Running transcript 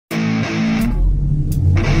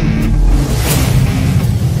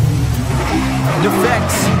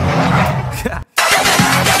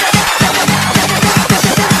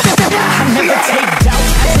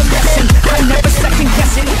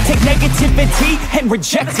defeat and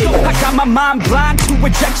rejected. I got my mind blind to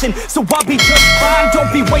rejection, so I'll be just fine.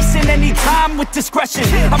 Don't be wasting any time with discretion.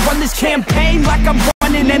 I run this campaign like I'm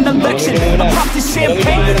running an election. I pop this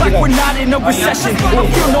champagne like we're not in a recession. I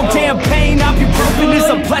feel no damn pain, ibuprofen is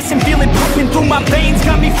a blessing. Feel it pumping through my veins,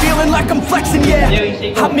 got me feeling like I'm flexing, yeah.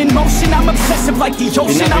 I'm in motion, I'm obsessive like the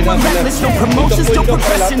ocean. I'm relentless, no promotion, still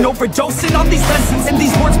progressing. Overdosing on these lessons, and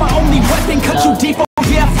these words my only weapon. Cut you deep, oh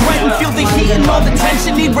yeah, I threaten. Feel the heat and all the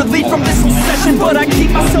tension, need relief from this obsession. But I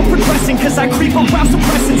keep myself progressing, cause I creep around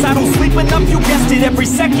suppressants. I don't sleep enough, you guessed it, every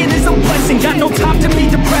second is a blessing. Got no time to be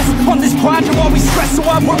depressed, on this grind you're always stressed. So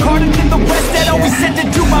I work harder than the rest, that always said to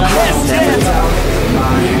do my best,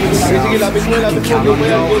 count on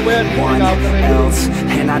no one else,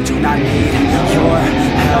 and I do not need your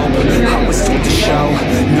help. I was told to show,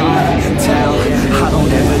 not tell. I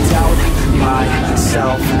don't ever doubt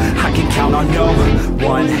myself. I can count on no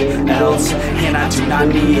one else, and I do not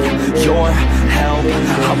need your help.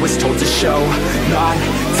 I was told to show, not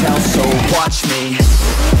tell. So watch me.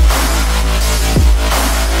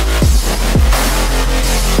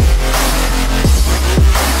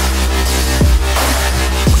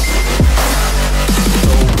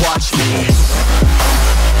 Watch me.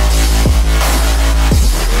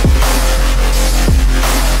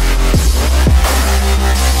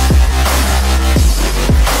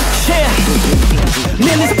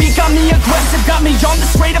 Man, this beat got me aggressive, got me on the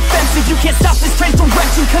straight offensive. You can't stop this train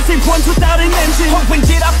direction, cause it runs without an engine. Oh, when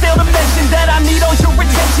did I fail to mention that I need all your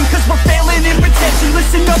attention? Cause we're failing in retention,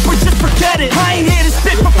 listen up or just forget it. I ain't here to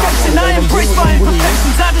spit perfection, I embrace my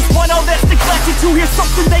imperfections. I just want all that's neglected to hear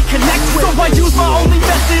something they connect with. So I use my only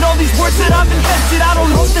method, all these words that I've invested. I don't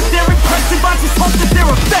hope that they're impressive, I just hope that they're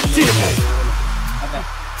effective.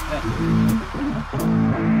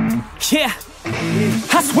 Yeah,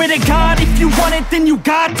 I swear to God, if you want it, then you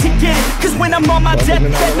got to get it. Cause when I'm on my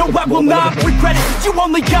deathbed, no, I will not regret it. You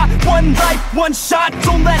only got one life, one shot,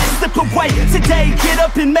 don't let it slip away. Today, get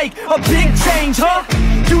up and make a big change, huh?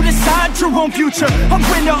 You decide your own future, a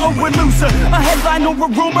winner or a loser, a headline or a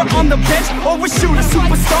rumor, on the bench or a shooter,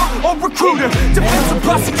 superstar or recruiter, defensive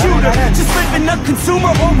prosecutor, just living a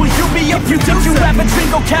consumer, or will you be a future? If you have a dream,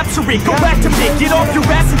 go capture it, go back to it, get off your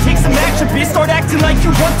ass and take some action, bitch. Start acting like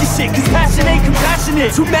you want this shit, cause passion ain't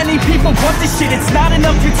compassionate. Too many people want this shit, it's not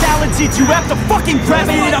enough you're talented, you have to fucking grab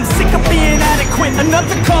it. I'm sick of being adequate,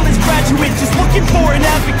 another college graduate, just looking for an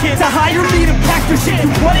advocate to hire me to pack your shit. You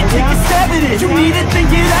want it, take a stab at it, you need it, then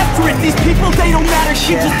get after it. These people, they don't matter,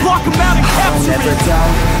 shit, just block them out and capture it. I'll never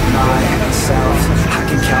doubt myself, I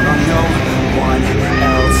can count on no one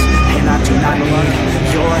else, and I do not need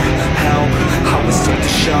your help. I was told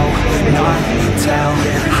to show, not tell.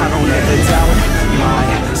 I don't ever doubt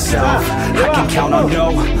myself, I can count on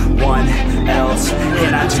no one else,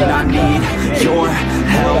 and I do not need your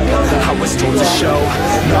help. I was told to show,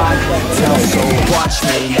 not tell. So watch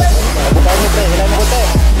me. Pena.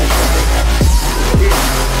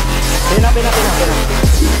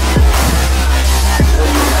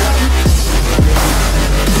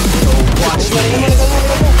 So watch me.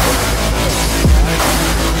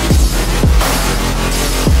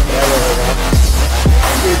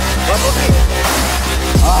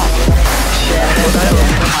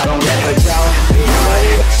 I don't ever doubt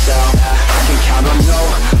myself, I can count on no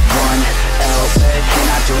one else, and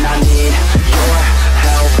I do not need your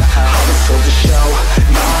help. I was told to show,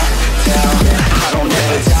 not tell. I don't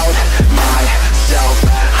ever doubt myself,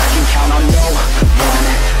 I can count on no one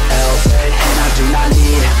else, and I do not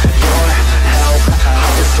need your help. I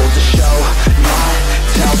was told to show, not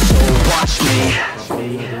tell. So watch me.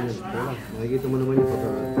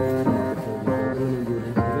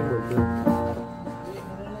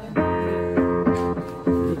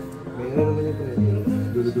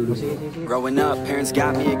 Growing up, parents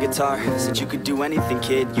got me a guitar. Said you could do anything,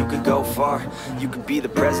 kid, you could go far. You could be the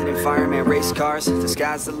president, fireman, race cars. The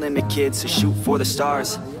sky's the limit, kid, so shoot for the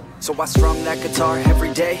stars. So I strummed that guitar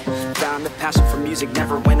every day. Found the passion for music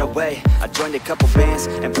never went away. I joined a couple bands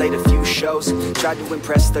and played a few shows. Tried to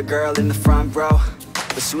impress the girl in the front row.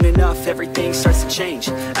 But soon enough, everything starts to change.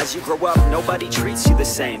 As you grow up, nobody treats you the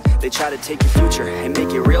same. They try to take your future and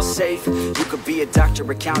make it real safe. You could be a doctor,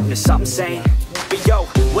 accountant, or something sane. But yo,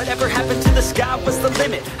 whatever happened to the sky was the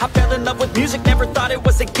limit. I fell in love with music, never thought it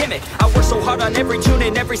was a gimmick. I worked so hard on every tune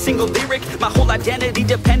and every single lyric. My whole identity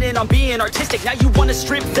depended on being artistic. Now you wanna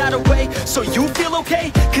strip that away, so you feel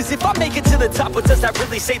okay? Cause if I make it to the top, what does that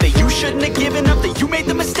really say? That you shouldn't have given up, that you made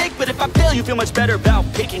the mistake? But if I fail, you feel much better about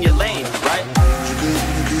picking your lane, right?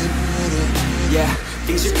 Yeah,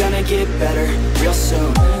 things are gonna get better real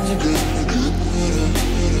soon.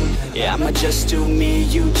 Yeah, I'ma just do me,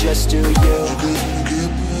 you just do you.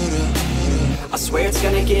 swear it's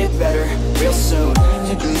gonna get better real soon.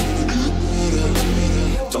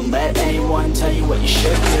 Don't let anyone tell you what you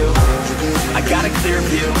should do. I got a clear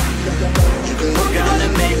view, we're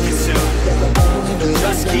gonna make it soon.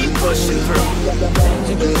 Just keep pushing through.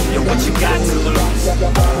 You're what you got to lose.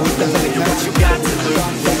 You're what you got to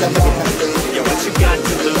lose. You're what you got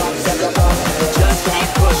to lose. Just keep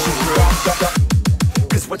pushing through.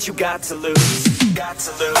 Cause what you got to lose. Got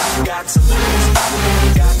to lose, got to lose.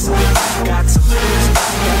 Got to lose, got to lose.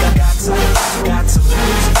 Got to lose, got to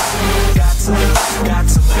lose. Got to lose, got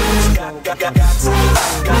to lose. Got to lose, got to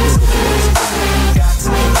lose. Got to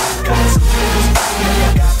lose, got to lose. Got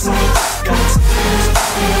to lose, got to lose.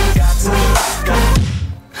 Got to lose.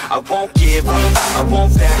 I won't give up, I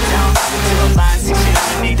won't back down till the line 6 feet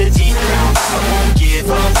underneath the deep ground. I won't give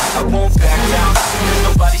up, I won't back down. There's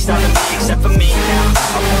nobody stopping me except for me now.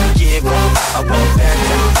 I won't give up, I won't back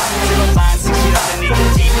down till the line 6 feet underneath the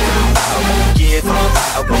deep ground. I won't give up,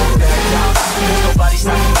 I won't back down. There's nobody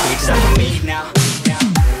stopping me except for me now.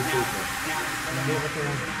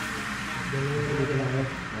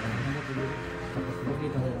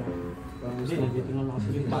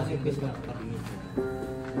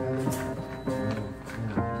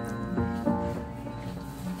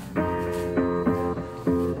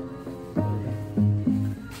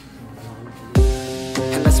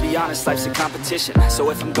 And let's be honest, life's a competition. So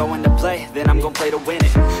if I'm going to play, then I'm gonna play to win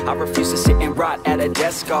it. I refuse to sit and rot at a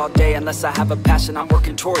desk all day unless I have a passion I'm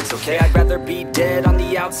working towards, okay? I'd rather be dead on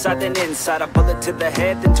the outside than inside. A bullet to the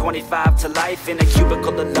head than 25 to life in a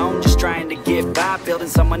cubicle alone, just trying to get by, building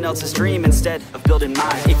someone else's dream instead of building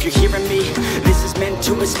mine. If you're hearing me, this is meant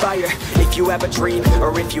to inspire. If you have a dream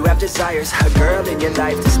or if you have desires, a girl in your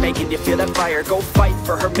life that's making you feel that fire, go fight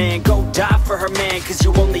for her man, go die for her man. Cause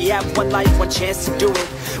you only have one life, one chance to do it,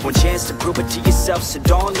 one chance to prove it to yourself, so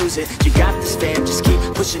don't lose it. You got this fam, just keep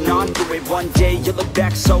pushing on through it. One day you'll look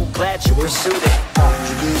back so glad you pursued it.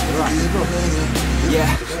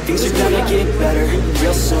 Yeah, things are gonna get better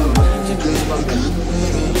real soon.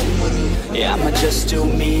 Yeah, I'ma just do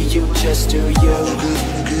me, you just do you.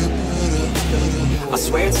 I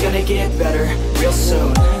swear it's gonna get better real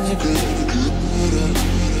soon.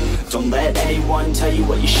 Don't let anyone tell you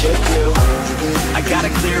what you should do. I got a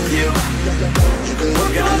clear view,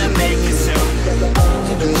 we're gonna make it soon.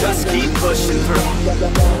 Just keep pushing through.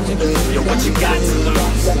 You're what you got to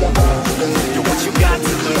lose. You're what you got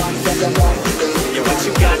to lose. You're what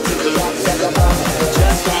you got to lose.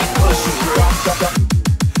 Just keep pushing through.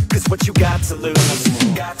 Cause what you got to lose.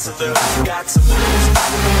 Got to lose, got to lose.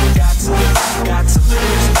 Got to lose, got to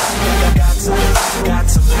lose. Got to lose, got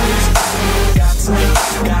to lose. Got to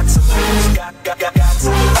lose, got to lose. Got to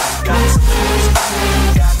lose, got to lose.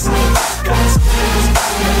 Got to lose, got to lose. Got to lose,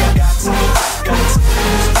 got to lose.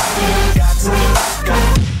 Got to lose.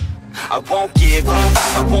 I won't give up,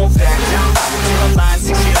 I won't back down till the line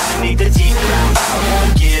 6 feet underneath the deep ground. I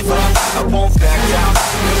won't give up, I won't back down.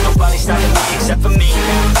 There's nobody stopping me except for me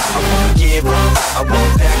now. I won't give up, I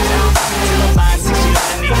won't back down till the line 6 feet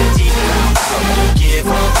underneath the deep ground. I won't give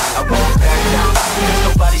up, I won't back down. There's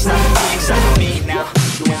nobody stopping me except for me now.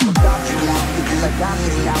 You ain't gonna stop me now, because I got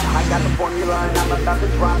this now. I got the formula and I'm about to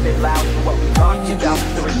drop it loud. So what we talking about?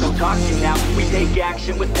 There is no talking now. We take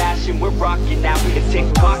action with passion, we're rocking now. It's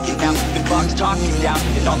tick-tocking now, the clock's talking down.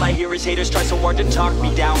 And all I hear is haters try so hard to talk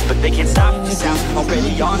me down, but they can't stop the sound,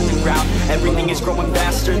 already on the ground. Everything is growing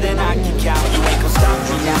faster than I can count. You ain't gonna stop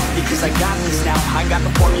me now, because I got this now. I got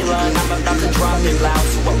the formula and I'm about to drop it loud.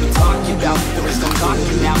 So what we talking about? There is no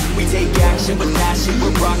talking now. We take action with passion,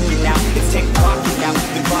 we're rocking now. It's tick-tocking now,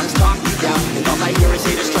 the clock's talking down. And all I hear is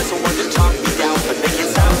haters try so hard to talk me down, but they can't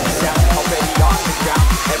stop the sound, already on the ground.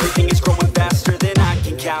 Everything is growing faster than I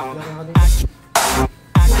can count.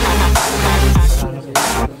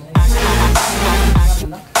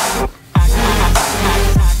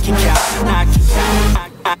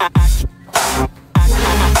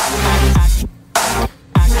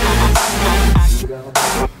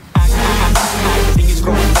 Everything is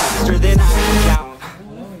growing faster than I can count.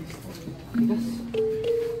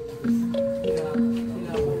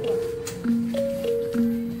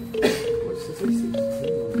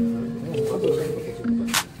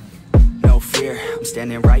 No fear, I'm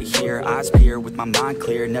standing right here, eyes peer with my mind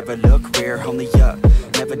clear, never look rear, only up,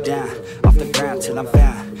 never down, off the ground till I'm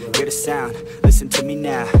found. Hear the sound, listen to me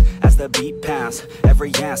now, as the beat pounds,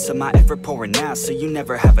 every ounce of my effort pouring out, so you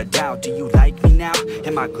never have a doubt. Do you like me now?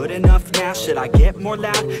 Am I good enough now? Should I get more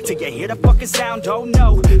loud to get hear the fucking sound? Oh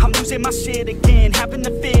no, I'm losing my shit again, having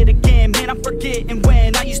the fit again. Man, I'm forgetting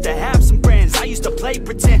when I used to have some friends, I used to play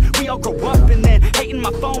pretend. We all grow up and then hating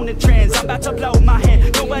my phone and trends. I'm about to blow my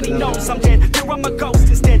head, nobody knows I'm dead. Here I'm a ghost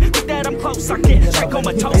instead, with that I'm close, I get straight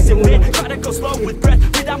comatose in bed. Try to go slow with breath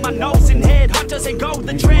without my nose and head. Heart doesn't go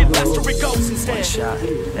the tram, faster it goes instead. One shot,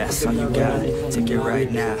 that's all you got. Take it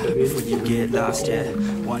right now before you get lost, yeah.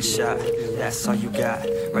 One shot, that's all you got.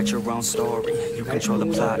 Write your own story, you control the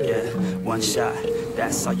plot, yeah. One shot,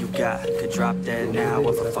 that's all you got. Could drop dead now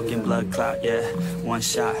of a fucking blood clot, yeah. One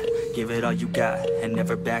shot, give it all you got and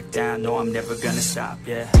never back down, no, I'm never gonna stop,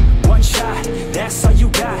 yeah. One shot, that's all you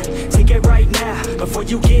got. Take it right now before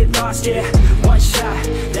you get lost, yeah. One shot,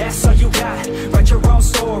 that's all you got. Write your own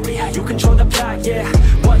story, you control the plot, yeah.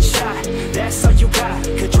 One shot, that's all you got.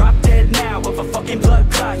 Could drop dead now of a fucking blood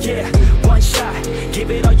clot, yeah. One shot, give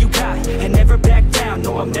it all you got and never back down,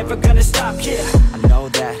 no, I'm never gonna stop, yeah. I know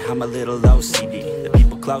that I'm a little OCD. The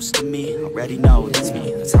people close to me already know that's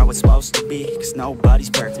me. That's how it's supposed to be, cause nobody's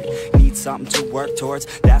perfect. Need something to work towards,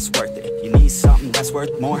 that's worth it. You need something that's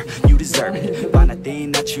worth more, you deserve it. Find a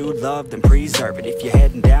thing that you love, then preserve it. If you're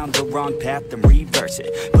heading down the wrong path, then reverse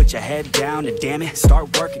it. Put your head down and damn it,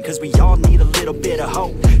 start working. Cause we all need a little bit of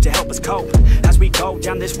hope to help us cope as we go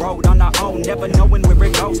down this road on our own, never knowing where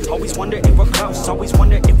it goes. Always wonder if we're close, always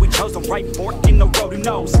wonder if we chose the right fork in the road. Who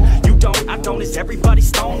knows? You don't, I don't, is everybody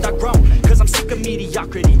stoned? I grown, cause I'm sick of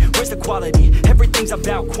mediocrity. Where's the quality? Everything's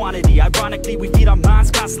about quantity. Ironically, we feed our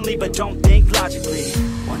minds constantly, but don't think logically.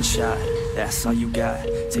 One shot, that's all you got.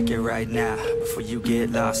 Take it right now before you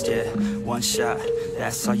get lost, yeah. One shot,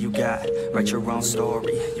 that's all you got. Write your own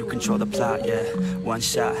story, you control the plot, yeah. One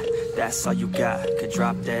shot, that's all you got. Could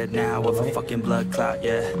drop dead now of a fucking blood clot,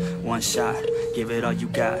 yeah. One shot, give it all you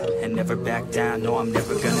got and never back down, no, I'm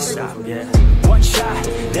never gonna stop, yeah. One shot,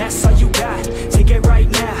 that's all you got. Take it right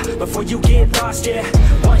now before you get lost, yeah.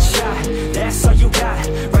 One shot, that's all you got.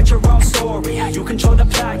 Write your own story, you control the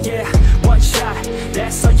plot, yeah. One shot,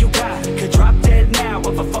 that's all you got. Could drop dead now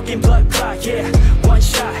of a fucking blood clot, yeah. One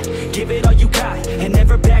shot, give it all you got and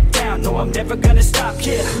never back down, no, I'm never gonna stop,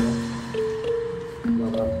 yeah.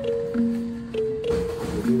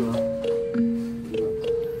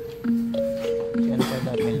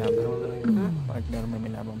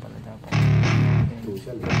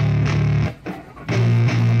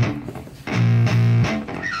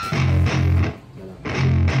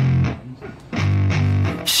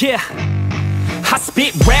 Yeah, I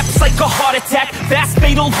spit raps like a heart attack. Fast,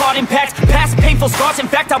 fatal, heart impact. Past painful scars, in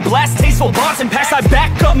fact, I blast tasteful bars and packs. I back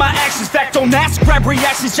up my actions, fact, don't ask, grab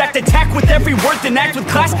reactions. Jacked attack with every word, then act with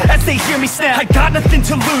class as they hear me snap. I got nothing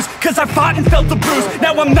to lose, cause I fought and felt the bruise.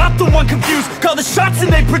 Now I'm not the one confused, call the shots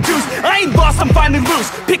and they produce. I ain't lost, I'm finally loose.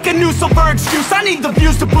 Pick a new silver excuse, I need the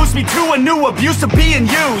views to boost me to a new abuse of being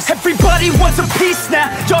used. Everybody wants a piece now,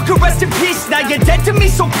 y'all can rest in peace now. You're dead to me,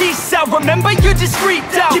 so peace out. Remember, you're discreet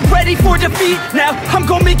out. Get ready for defeat now, I'm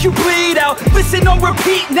gonna make you bleed out. Listen on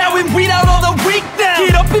repeat now and weed out all the weak now.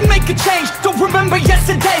 Get up and make a change, don't remember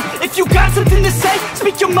yesterday. If you got something to say,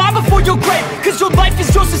 speak your mind before your grave. Cause your life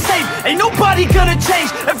is yours to save, ain't nobody gonna change.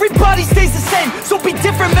 Everybody stays the same, so be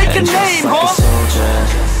different, make a name, like huh? A soldier,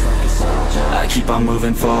 I keep on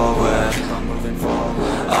moving forward,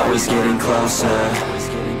 always getting closer.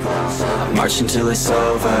 I march until it's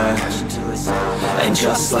over, and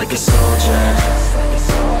just like a soldier,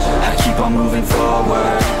 I keep on moving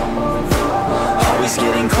forward, always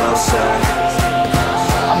getting closer.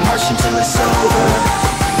 I march until it's over,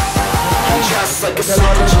 and just like a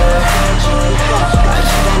soldier, I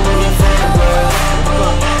keep on moving forward,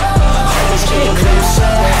 always getting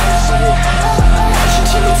closer. I march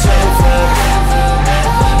until it's over,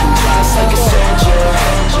 and just like a soldier, I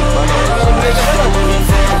keep on moving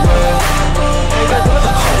forward,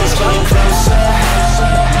 always getting closer.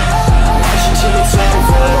 I march until it's over.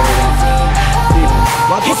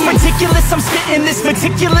 It's ridiculous, I'm spitting this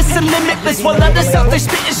meticulous and limitless, while others out there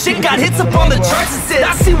spitting shit got hits up on the charts.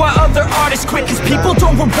 I see why other artists quit, cause people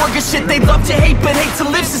don't reward good shit. They love to hate but hate to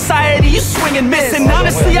live. Society, you swing and miss, and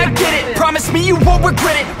honestly I get it. Promise me you won't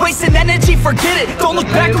regret it. Wasting energy, forget it. Don't look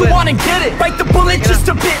back, go on and get it. Bite the bullet just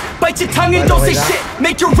a bit, bite your tongue and don't say shit.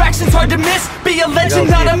 Make your actions hard to miss, be a legend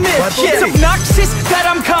not a myth. It's obnoxious that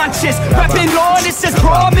I'm conscious, rapping honest as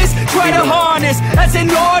promise. Try to harness, as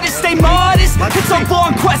an artist stay modest. It's a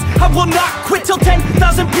long quest, I will not quit till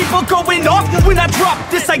 10,000 people going off when I drop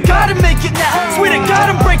this. I gotta make it now, swear to God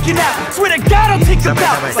I'm breaking out. Swear to God I'll take the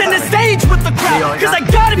bout, stand the stage with the crowd, cause I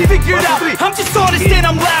got it figured out. I'm just honest and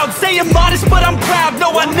I'm loud, saying modest but I'm proud.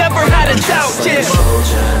 No, I never had a doubt, yeah.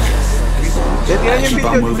 I keep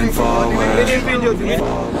on moving forward,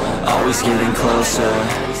 always getting closer.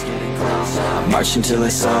 I march until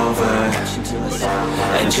it's over,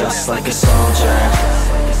 and just like a soldier,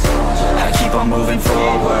 I keep on moving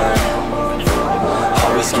forward,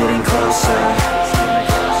 always getting closer.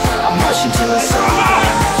 I march until it's over,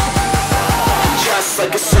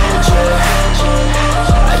 like a